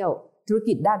ท่องเที่ยวธุร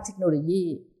กิจด้านเทคโนโลยี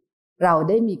เรา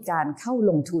ได้มีการเข้า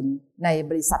ลงทุนใน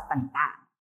บริษัทต่าง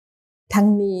ๆทั้ง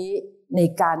นี้ใน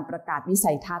การประกาศวิ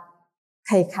สัยทัศน์ใ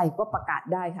ครๆก็ประกาศ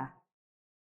ได้ค่ะ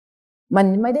มัน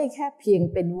ไม่ได้แค่เพียง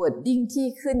เป็น wording ที่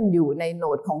ขึ้นอยู่ในโหน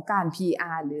ดของการ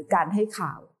PR หรือการให้ข่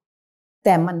าวแ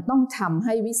ต่มันต้องทำใ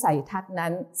ห้วิสัยทัศน์นั้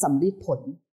นสำเร็จผล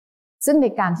ซึ่งใน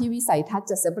การที่วิสัยทัศน์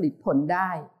จะสำเร็จผลได้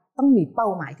ต้องมีเป้า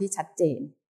หมายที่ชัดเจน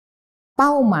เป้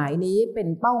าหมายนี้เป็น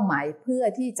เป้าหมายเพื่อ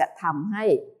ที่จะทำให้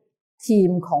ที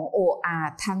มของ OR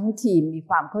ทั้งทีมมี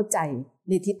ความเข้าใจใ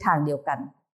นทิศทางเดียวกัน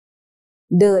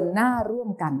เดินหน้าร่วม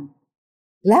กัน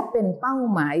และเป็นเป้า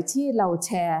หมายที่เราแช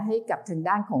ร์ให้กับทาง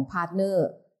ด้านของพาร์ทเนอร์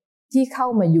ที่เข้า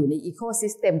มาอยู่ในอีโคซิ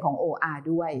สเต็มของ OR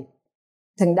ด้วย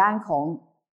ทางด้านของ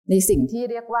ในสิ่งที่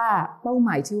เรียกว่าเป้าหม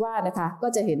ายที่ว่านะคะก็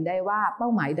จะเห็นได้ว่าเป้า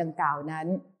หมายดังกล่าวนั้น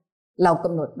เราก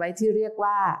ำหนดไว้ที่เรียก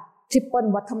ว่า Triple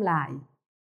Bottom Line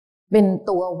เป็น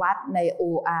ตัววัดใน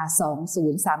OR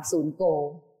 2030 Goal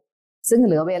ซึ่งเ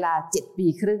หลือเวลา7 ปี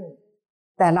ครึ่ง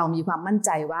แต่เรามีความมั่นใจ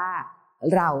ว่า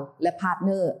เราและพาร์ทเน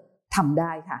อร์ทำไ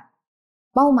ด้ค่ะ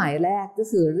เป้าหมายแรกก็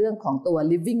คือเรื่องของตัว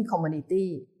Living Community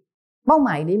เป้าหม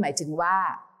ายนี้หมายถึงว่า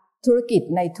ธุรกิจ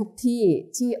ในทุกที่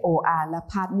ที่ OR และ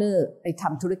พาร์ทเนอร์ไปท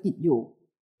ำธุรกิจอยู่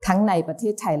ทั้งในประเท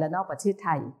ศไทยและนอกประเทศไท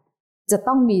ยจะ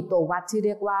ต้องมีตัววัดที่เ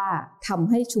รียกว่าทำ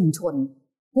ให้ชุมชน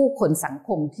ผู้คนสังค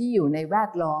มที่อยู่ในแว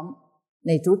ดล้อมใ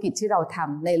นธุรกิจที่เราท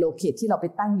ำในโลเคชั่นที่เราไป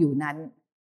ตั้งอยู่นั้น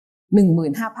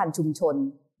 15,000 ชุมชน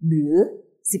หรือ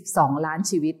12 ล้าน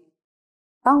ชีวิต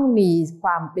ต้องมีคว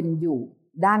ามเป็นอยู่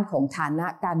ด้านของฐานะ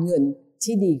การเงิน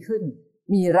ที่ดีขึ้น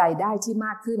มีรายได้ที่ม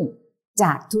ากขึ้นจ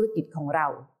ากธุรกิจของเรา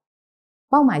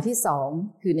เป้าหมายที่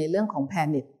2คือในเรื่องของ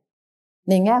Planet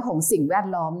ในแง่ของสิ่งแวด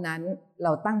ล้อมนั้นเร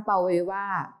าตั้งเป้าไว้ว่า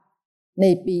ใน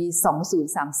ปี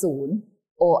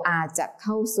 2030 OR จะเ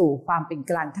ข้าสู่ความเป็น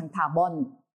กลางทางคาร์บอน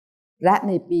และใ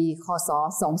นปีคศ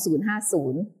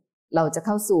2050เราจะเ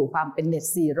ข้าสู่ความเป็น Net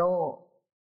Zero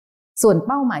ส่วน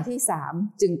เป้าหมายที่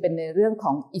3จึงเป็นในเรื่องข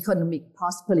อง Economic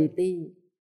Prosperity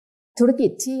ธุรกิ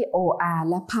จที่ OR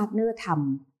และ Partner ท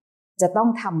ำจะต้อง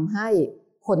ทำให้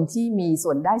คนที่มีส่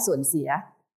วนได้ส่วนเสีย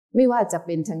ไม่ว่าจะเ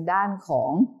ป็นทางด้านขอ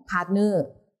ง Partner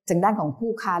ทางด้านของ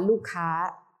ผู้ค้าลูกค้า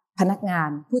พนักงาน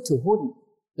ผู้ถือหุ้น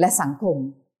และสังคม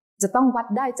จะต้องวัด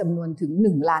ได้จำนวนถึง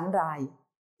1 ล้านราย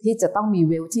ที่จะต้องมี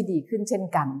เวลที่ดีขึ้นเช่น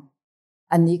กัน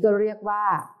อันนี้ก็เรียกว่า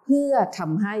เพื่อท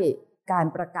ำให้การ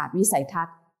ประกาศวิสัยทัศ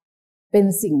น์เป็น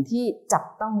สิ่งที่จับ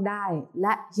ต้องได้แล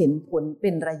ะเห็นผลเป็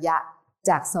นระยะ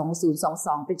จาก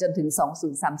 2022 ไปจนถึง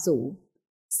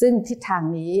 2030 ซึ่งทิศทาง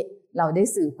นี้เราได้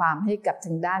สื่อความให้กับท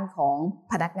างด้านของ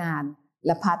พนักงานแล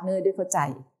ะพาร์ทเนอร์ได้เข้าใจ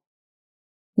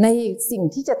ในสิ่ง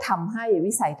ที่จะทำให้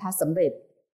วิสัยทัศน์สำเร็จ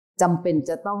จำเป็น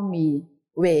จะต้องมี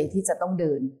เวที่จะต้องเ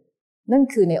ดินนั่น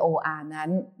คือใน OR นั้น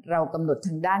เรากำหนดท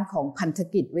างด้านของพันธ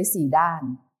กิจไว้4ด้าน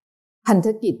พันธ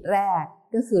กิจแรก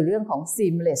ก็คือเรื่องของ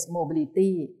Seamless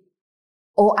Mobility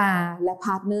OR และ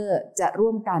Partner จะร่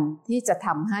วมกันที่จะท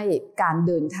ำให้การเ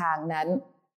ดินทางนั้น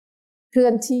เคลื่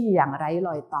อนที่อย่างไร้ร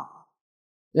อยต่อ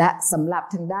และสำหรับ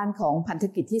ทางด้านของพันธ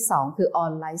กิจที่2คือ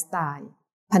On Lifestyle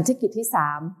พันธกิจที่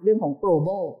3เรื่องของ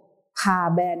Global พา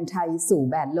แบรนด์ไทยสู่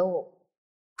แบรนด์โลก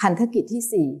พันธกิจ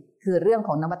ที่4คือเรื่องข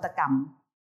องนวัตกร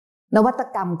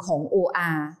รมของ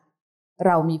OR เ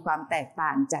รามีความแตกต่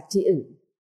างจากที่อื่น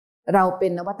เราเป็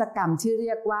นนวัตกรรมที่เ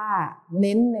รียกว่าเ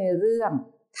น้นในเรื่อง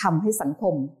ทำให้สังค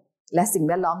มและสิ่งแ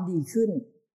วดล้อมดีขึ้น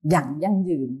อย่างยั่ง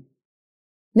ยืน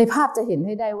ในภาพจะเห็นใ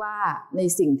ห้ได้ว่าใน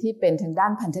สิ่งที่เป็นทางด้า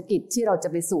นพันธกิจที่เราจะ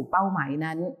ไปสู่เป้าหมาย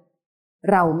นั้น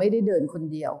เราไม่ได้เดินคน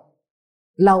เดียว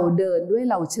เราเดินด้วย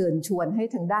เราเชิญชวนให้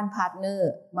ทางด้านพาร์ทเนอ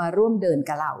ร์มาร่วมเดิน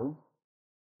กับเรา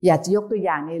อยากจะยกตัวอ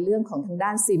ย่างในเรื่องของทางด้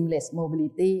าน Seamless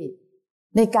Mobility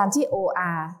ในการที่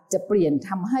OR จะเปลี่ยนท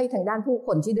ำให้ทางด้านผู้ค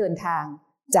นที่เดินทาง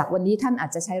จากวันนี้ท่านอา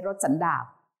จจะใช้รถสันดาป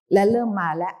และเริ่มมา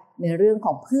และในเรื่องข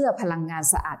องเพื่อพลังงาน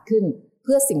สะอาดขึ้นเ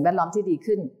พื่อสิ่งแวดล้อมที่ดี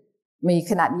ขึ้นมี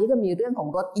ขณะนี้ก็มีเรื่องของ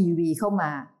รถ EV เข้าม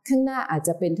าข้างหน้าอาจจ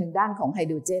ะเป็นทางด้านของไฮโ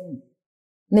ดรเจน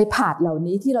ในพาร์ทเหล่า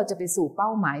นี้ที่เราจะไปสู่เป้า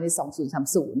หมายใน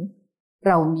2030เ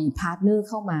รามีพาร์ทเนอร์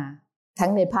เข้ามาทั้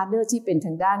งในพาร์ทเนอร์ที่เป็นท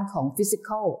างด้านของฟิสิค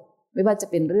อลไม่ว่าจะ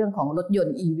เป็นเรื่องของรถยน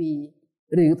ต์ EV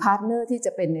หรือพาร์ทเนอร์ที่จ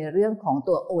ะเป็นในเรื่องของ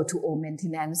ตัว O2O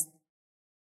maintenance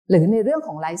หรือในเรื่องข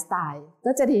องไลฟ์สไตล์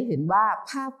ก็จะได้เห็นว่า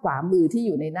ภาพขวามือที่อ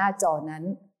ยู่ในหน้าจอนั้น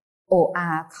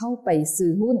OR เข้าไปซื้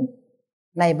อหุ้น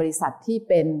ในบริษัทที่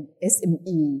เป็น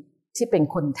SME ที่เป็น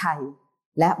คนไทย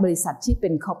และบริษัทที่เป็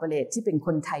น Corporate ที่เป็นค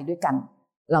นไทยด้วยกัน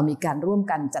เรามีการร่วม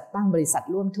กันจัดตั้งบริษัท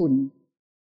ร่วมทุน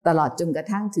ตลอดจนกระ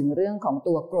ทั่งถึงเรื่องของ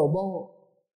ตัว Global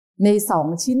ใน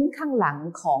2ชิ้นข้างหลัง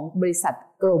ของบริษัท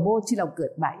Global ที่เราเกิ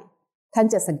ดใหม่ท่าน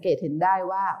จะสังเกตเห็นได้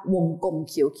ว่าวงกลม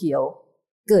เขียว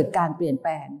ๆเกิดการเปลี่ยนแป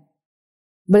ลง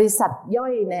บริษัทย่อ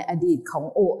ยในอดีตของ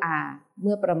OR เ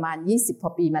มื่อประมาณ20 กว่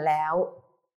าปีมาแล้ว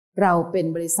เราเป็น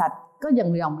บริษัทก็ยัง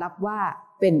ยอมรับว่า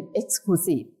เป็น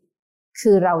Exclusive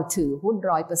คือเราถือหุ้น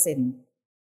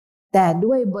 100% แต่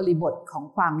ด้วยบริบทของ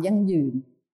ความยั่งยืน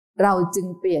เราจึง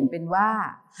เปลี่ยนเป็นว่า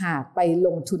หากไปล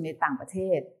งทุนในต่างประเท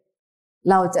ศ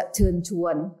เราจะเชิญชว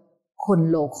นคน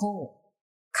โลคอล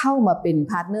เข้ามาเป็น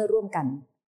พาร์ทเนอร์ร่วมกัน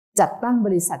จัดตั้งบ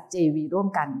ริษัท JV ร่วม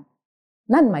กัน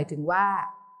นั่นหมายถึงว่า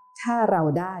ถ้าเรา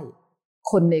ได้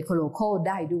คนในโลคอล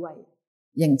ได้ด้วย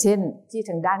อย่างเช่นที่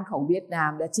ทางด้านของเวียดนา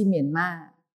มและที่เมียนมา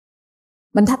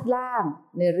บรรทัดล่าง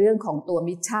ในเรื่องของตัว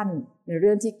มิชชั่นในเ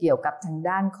รื่องที่เกี่ยวกับทาง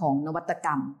ด้านของนวัตก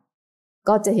รรม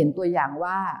ก็จะเห็นตัวอย่าง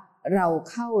ว่าเรา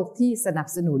เข้าที่สนับ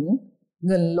สนุนเ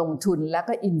งินลงทุนและ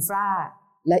ก็อินฟรา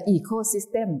และอีโคซิส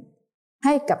เต็มใ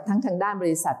ห้กับทั้งทางด้านบ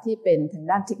ริษัทที่เป็นทาง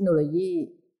ด้านเทคโนโลยี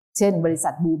เช่นบริษั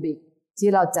ทบูบิกที่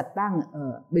เราจัดตั้ง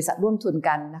บริษัทร่วมทุน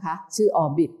กันนะคะชื่อ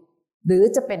Orbit หรือ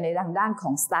จะเป็นในทางด้านขอ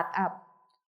งสตาร์ทอัพ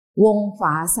วงขว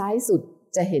าซ้ายสุด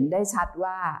จะเห็นได้ชัด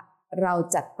ว่าเรา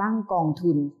จัดตั้งกอง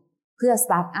ทุนเพื่อส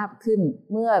ตาร์ทอัพขึ้น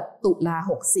เมื่อตุลา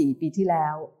64ปีที่แล้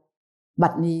วบั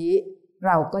ดนี้เ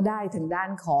ราก็ได้ทางด้าน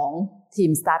ของที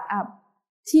มสตาร์ทอัพ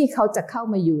ที่เขาจะเข้า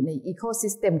มาอยู่ในอีโคซิ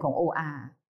สเต็มของ OR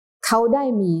เขาได้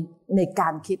มีในกา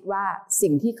รคิดว่า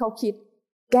สิ่งที่เขาคิด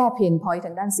แก้เพนพอยต์ท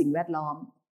างด้านสิ่งแวดล้อม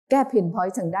แก้เพนพอย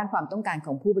ต์ทางด้านความต้องการข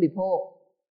องผู้บริโภค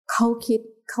เขาคิด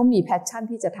เขามีแพชชั่น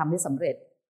ที่จะทำให้สำเร็จ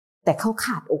แต่เขาข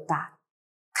าดโอ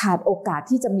กาส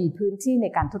ที่จะมีพื้นที่ใน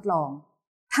การทดลอง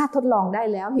ถ้าทดลองได้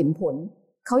แล้วเห็นผล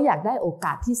เขาอยากได้โอก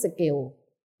าสที่สเกล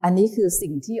อันนี้คือ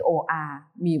สิ่งที่ OR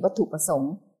มีวัตถุประสง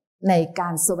ค์ในกา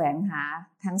รแสวงหา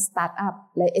ทั้งสตาร์ทอัพ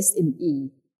และ SME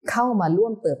เข้ามาร่ว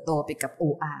มเติบโตไปกับ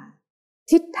OR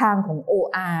ทิศทางของ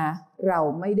OR เรา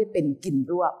ไม่ได้เป็นกลิ่น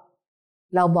รวบ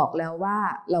เราบอกแล้วว่า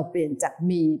เราเปลี่ยนจาก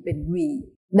มีเป็น V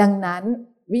ดังนั้น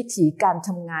วิธีการท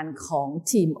ำงานของ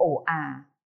ทีม OR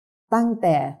ตั้งแ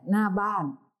ต่หน้าบ้าน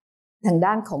ทาง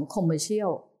ด้านของ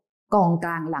Commercial กองก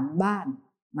ลางหลังบ้าน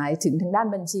หมายถึงทางด้าน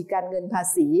บัญชีการเงินภา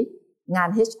ษีงาน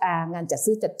HR งานจัด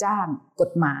ซื้อจัดจ้างก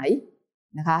ฎหมาย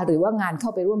นะคะหรือว่างานเข้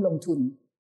าไปร่วมลงทุน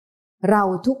เรา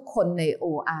ทุกคนใน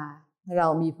OR เรา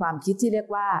มีความคิดที่เรียก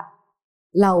ว่า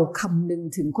เราคำนึง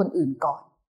ถึงคนอื่นก่อน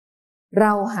เร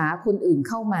าหาคนอื่น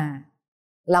เข้ามา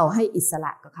เราให้อิสร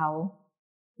ะกับเขา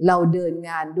เราเดิน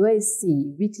งานด้วย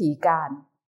4วิธีการ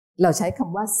เราใช้ค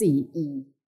ำว่า 4E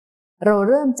เรา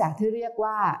เริ่มจากที่เรียก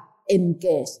ว่า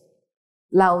engage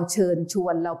เราเชิญชว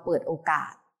นเราเปิดโอกา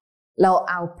สเรา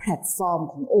เอาแพลตฟอร์ม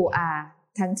ของ OR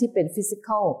ทั้งที่เป็นฟิสิก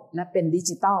อลและเป็นดิ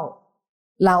จิทัล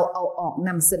เราเอาออกน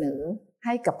ำเสนอใ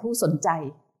ห้กับผู้สนใจ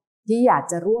ที่อยาก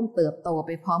จะร่วมเติบโตไป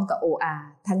พร้อมกับ OR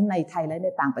ทั้งในไทยและใน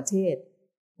ต่างประเทศ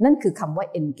นั่นคือคำว่า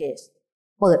engage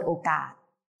เปิดโอกาส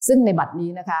ซึ่งในบัดนี้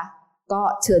นะคะก็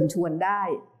เชิญชวนได้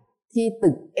ที่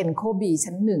ตึก Enco-B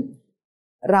ชั้น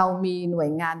 1เรามีหน่ว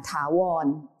ยงานถาวร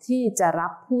ที่จะรั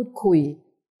บพูดคุย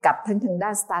กับทั้งทางด้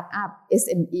านสตาร์ทอัพ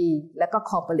SME และก็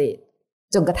คอร์ปอเรท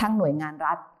จนกระทั่งหน่วยงาน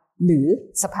รัฐหรือ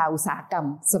สภาอุตสาหกรรม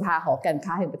สภาหอการ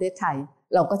ค้าแห่งประเทศไทย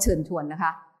เราก็เชิญชวนนะค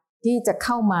ะที่จะเ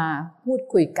ข้ามาพูด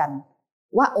คุยกัน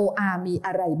ว่า OR มีอ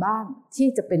ะไรบ้างที่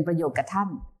จะเป็นประโยชน์กับท่าน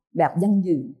แบบยั่ง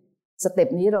ยืนสเต็ป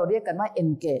นี้เราเรียกกันว่า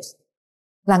engage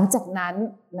หลังจากนั้น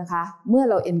นะคะเมื่อ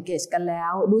เรา engage กันแล้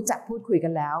วรู้จักพูดคุยกั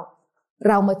นแล้วเ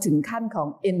รามาถึงขั้นของ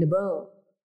enable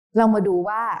เรามาดู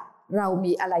ว่าเรา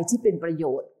มีอะไรที่เป็นประโย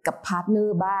ชน์กับพาร์ทเนอ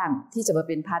ร์บ้างที่จะมาเ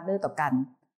ป็นพาร์ทเนอร์ต่อกัน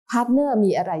พาร์ทเนอร์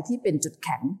มีอะไรที่เป็นจุดแ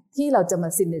ข็งที่เราจะมา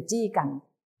ซินเนอร์จี้กัน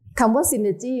คำว่าซินเน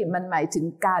อร์จี้มันหมายถึง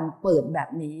การเปิดแบบ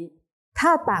นี้ถ้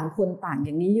าต่างคนต่างอ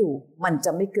ย่างนี้อยู่มันจ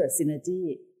ะไม่เกิดซินเนอร์จี้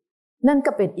นั่น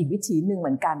ก็เป็นอีกวิธีหนึ่งเห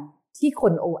มือนกันที่ค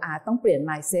น OR ต้องเปลี่ยน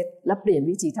mindset และเปลี่ยน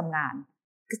วิธีทำงาน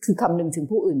ก็คือคำนึงถึง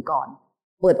ผู้อื่นก่อน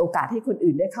เปิดโอกาสให้คน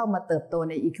อื่นได้เข้ามาเติบโต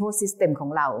ใน ecosystem ของ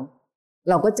เร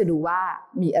าก็จะดูว่า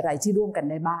มีอะไรที่ร่วมกัน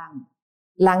ได้บ้าง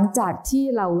หลังจากที่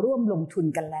เราร่วมลงทุน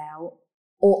กันแล้ว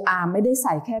OR ไม่ได้ใ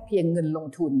ส่แค่เพียงเงินลง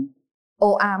ทุน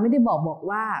OR ไม่ได้บอก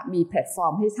ว่ามีแพลตฟอ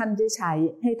ร์มให้ท่านได้ใช้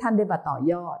ให้ท่านได้มาต่อ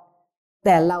ยอดแ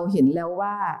ต่เราเห็นแล้ว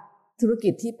ว่าธุรกิ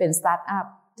จที่เป็นสตาร์ทอัพ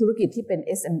ธุรกิจที่เป็น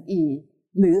SME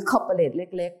หรือคอร์ปอเรทเ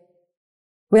ล็ก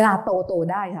ๆเวลาโต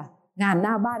ได้ค่ะงานห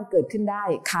น้าบ้านเกิดขึ้นได้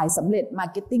ขายสำเร็จมา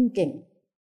ร์เก็ตติ้งเก่ง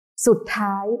สุด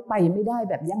ท้ายไปไม่ได้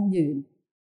แบบยั่งยืน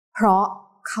เพราะ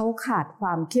เขาขาดคว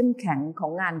ามเข้มแข็งขอ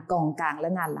งงานกองกลางและ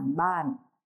งานหลังบ้าน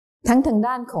ทั้งทาง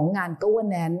ด้านของงาน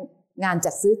governance งาน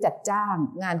จัดซื้อจัดจ้าง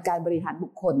งานการบริหารบุ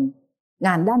คคลง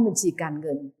านด้านบัญชีการเ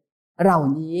งินเหล่า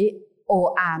นี้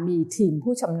OR มีทีม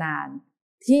ผู้ชำนาญ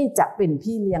ที่จะเป็น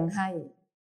พี่เลี้ยงให้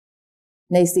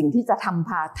ในสิ่งที่จะทำพ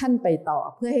าท่านไปต่อ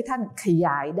เพื่อให้ท่านขย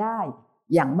ายได้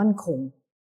อย่างมั่นคง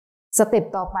สเต็ป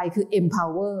ต่อไปคือ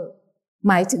empower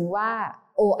หมายถึงว่า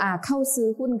OR เข้าซื้อ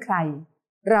หุ้นใคร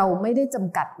เราไม่ได้จ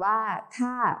ำกัดว่าถ้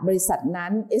าบริษัทนั้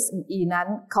น SME นั้น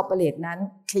Corporate นั้น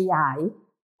ขยาย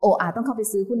OR ต้องเข้าไป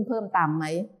ซื้อหุ้นเพิ่มตามไหม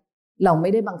เราไม่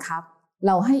ได้บังคับเ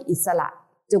ราให้อิสระ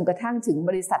จนกระทั่งถึงบ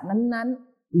ริษัทนั้น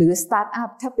ๆหรือสตาร์ทอัพ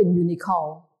ถ้าเป็นยูนิคอ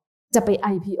ร์นจะไป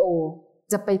IPO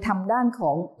จะไปทำด้านข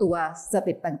องตัวสเ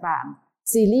ต็ปต่าง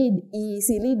ๆซีรีส์ E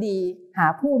ซีรีส์ D หา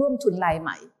ผู้ร่วมทุนรายให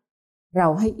ม่เรา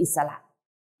ให้อิสระ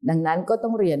ดังนั้นก็ต้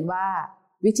องเรียนว่า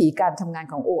วิธีการทำงาน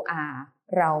ของ OR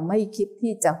เราไม่คิด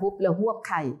ที่จะฮุบและฮวบ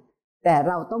ใครแต่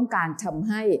เราต้องการทำ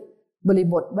ให้บริ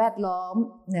บทแวดล้อม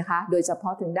นะคะโดยเฉพา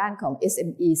ะทางด้านของ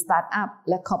SME Startup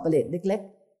และ Corporate เล็ก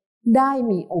ๆได้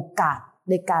มีโอกาส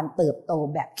ในการเติบโต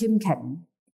แบบเข้มแข็ง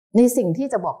ในสิ่งที่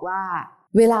จะบอกว่า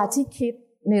เวลาที่คิด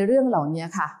ในเรื่องเหล่านี้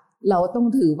ค่ะเราต้อง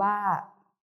ถือว่า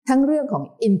ทั้งเรื่องของ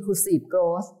Inclusive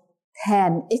Growth แท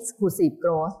น Exclusive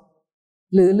Growth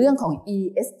หรือเรื่องของ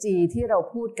ESG ที่เรา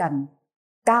พูดกัน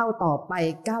ก้าวต่อไป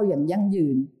ก้าวอย่างยั่งยื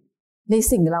นใน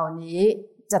สิ่งเหล่านี้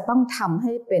จะต้องทำใ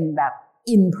ห้เป็นแบบ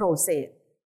in process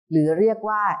หรือเรียก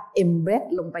ว่า embed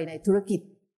ลงไปในธุรกิจ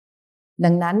ดั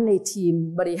งนั้นในทีม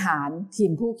บริหารที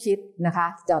มผู้คิดนะคะ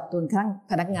จนกระทั่ง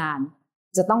พนักงาน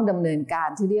จะต้องดำเนินการ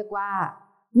ที่เรียกว่า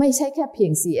ไม่ใช่แค่เพีย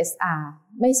ง CSR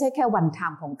ไม่ใช่แค่วันไท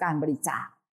ม์ของการบริจาค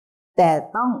แต่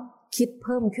ต้องคิดเ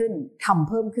พิ่มขึ้นทำ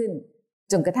เพิ่มขึ้น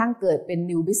จนกระทั่งเกิดเป็น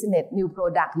new business new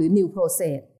product หรือ new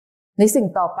processในสิ่ง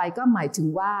ต่อไปก็หมายถึง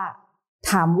ว่า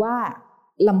ถามว่า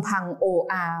ลำพัง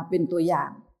OR เป็นตัวอย่า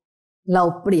งเรา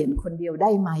เปลี่ยนคนเดียวไ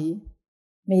ด้ไหม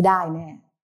ไม่ได้แน่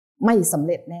ไม่สำเ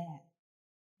ร็จแน่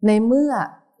ในเมื่อ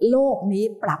โลกนี้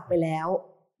ปรับไปแล้ว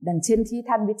ดังเช่นที่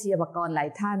ท่านวิทยากรหลาย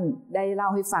ท่านได้เล่า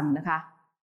ให้ฟังนะคะ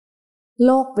โ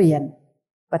ลกเปลี่ยน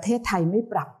ประเทศไทยไม่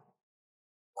ปรับ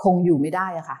คงอยู่ไม่ได้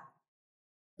อะค่ะ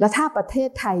แล้วถ้าประเทศ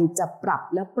ไทยจะปรับ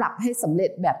แล้วปรับให้สำเร็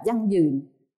จแบบยั่งยืน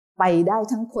ไปได้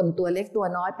ทั้งคนตัวเล็กตัว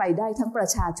น้อยไปได้ทั้งประ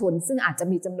ชาชนซึ่งอาจจะ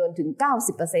มีจำนวนถึง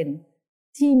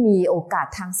 90% ที่มีโอกาส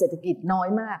ทางเศรษฐกิจน้อย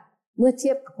มากเมื่อเที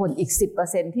ยบกับคนอีก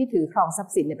 10% ที่ถือครองทรัพ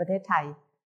ย์สินในประเทศไทย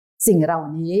สิ่งเหล่า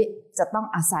นี้จะต้อง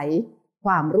อาศัยค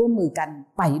วามร่วมมือกัน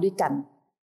ไปด้วยกัน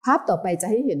ภาพต่อไปจะ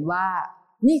ให้เห็นว่า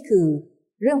นี่คือ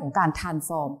เรื่องของการ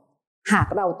transform หาก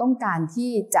เราต้องการ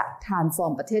ที่จะ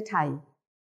transform ประเทศไทย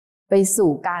ไป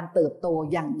สู่การเติบโต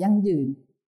อย่างยั่งยืน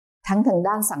ทั้งทาง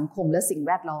ด้านสังคมและสิ่งแ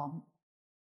วดล้อม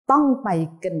ต้องไป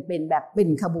กันเป็นแบบเป็น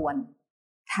ขบวน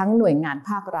ทั้งหน่วยงาน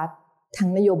ภาครัฐทั้ง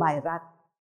นโยบายรัฐ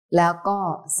แล้วก็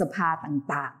สภา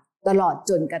ต่างๆตลอด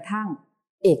จนกระทั่ง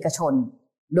เอกชน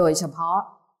โดยเฉพาะ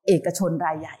เอกชนร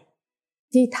ายใหญ่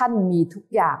ที่ท่านมีทุก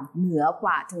อย่างเหนือก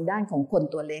ว่าทางด้านของคน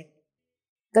ตัวเล็ก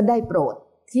ก็ได้โปรด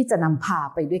ที่จะนำพา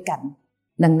ไปด้วยกัน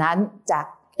ดังนั้นจาก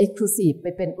Exclusive ไป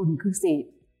เป็น Inclusive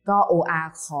ก็ OR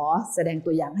ขอแสดง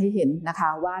ตัวอย่างให้เห็นนะคะ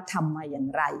ว่าทำมาอย่าง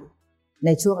ไรใน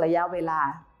ช่วงระยะเวลา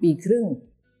ปีครึ่ง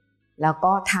แล้ว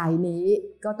ก็ท้ายนี้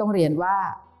ก็ต้องเรียนว่า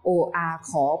OR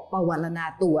ขอประวัลณา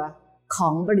ตัวขอ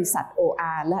งบริษัท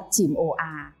OR และทีม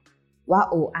OR ว่า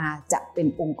OR จะเป็น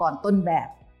องค์กรต้นแบบ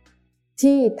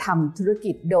ที่ทำธุร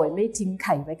กิจโดยไม่ทิ้งใค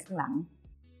รไว้ข้างหลัง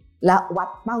และวัด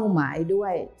เป้าหมายด้ว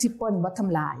ย Triple Bottom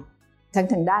Line ทั้ง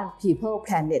ทางด้าน People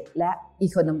Planet และ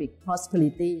Economic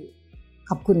Prosperity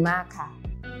ขอบคุณมากค่ะ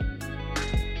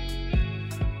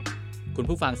คุณ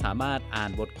ผู้ฟังสามารถอ่า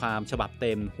นบทความฉบับเ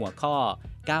ต็มหัวข้อ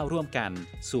ก้าวร่วมกัน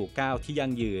สู่ก้าวที่ยั่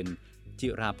งยืนจิ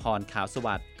ราพรขาวส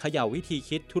วัสดิ์เขย่าวิธี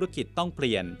คิดธุรกิจต้องเป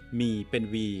ลี่ยนมีเป็น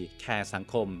วีแคร์สัง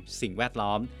คมสิ่งแวดล้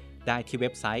อมได้ที่เว็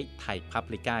บไซต์ไทยพับ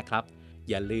ลิก้าครับ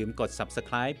อย่าลืมกด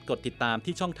Subscribe กดติดตาม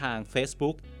ที่ช่องทาง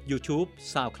Facebook YouTube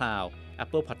SoundCloud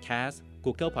Apple Podcast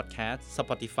Google Podcast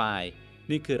Spotify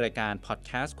นี่คือรายการ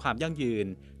Podcast ความยั่งยืน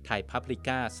ไทยพับลิ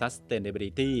ก้า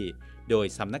Sustainability โดย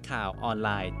สำนักข่าวออนไล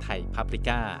น์ไทยพับลิ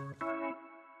ก้า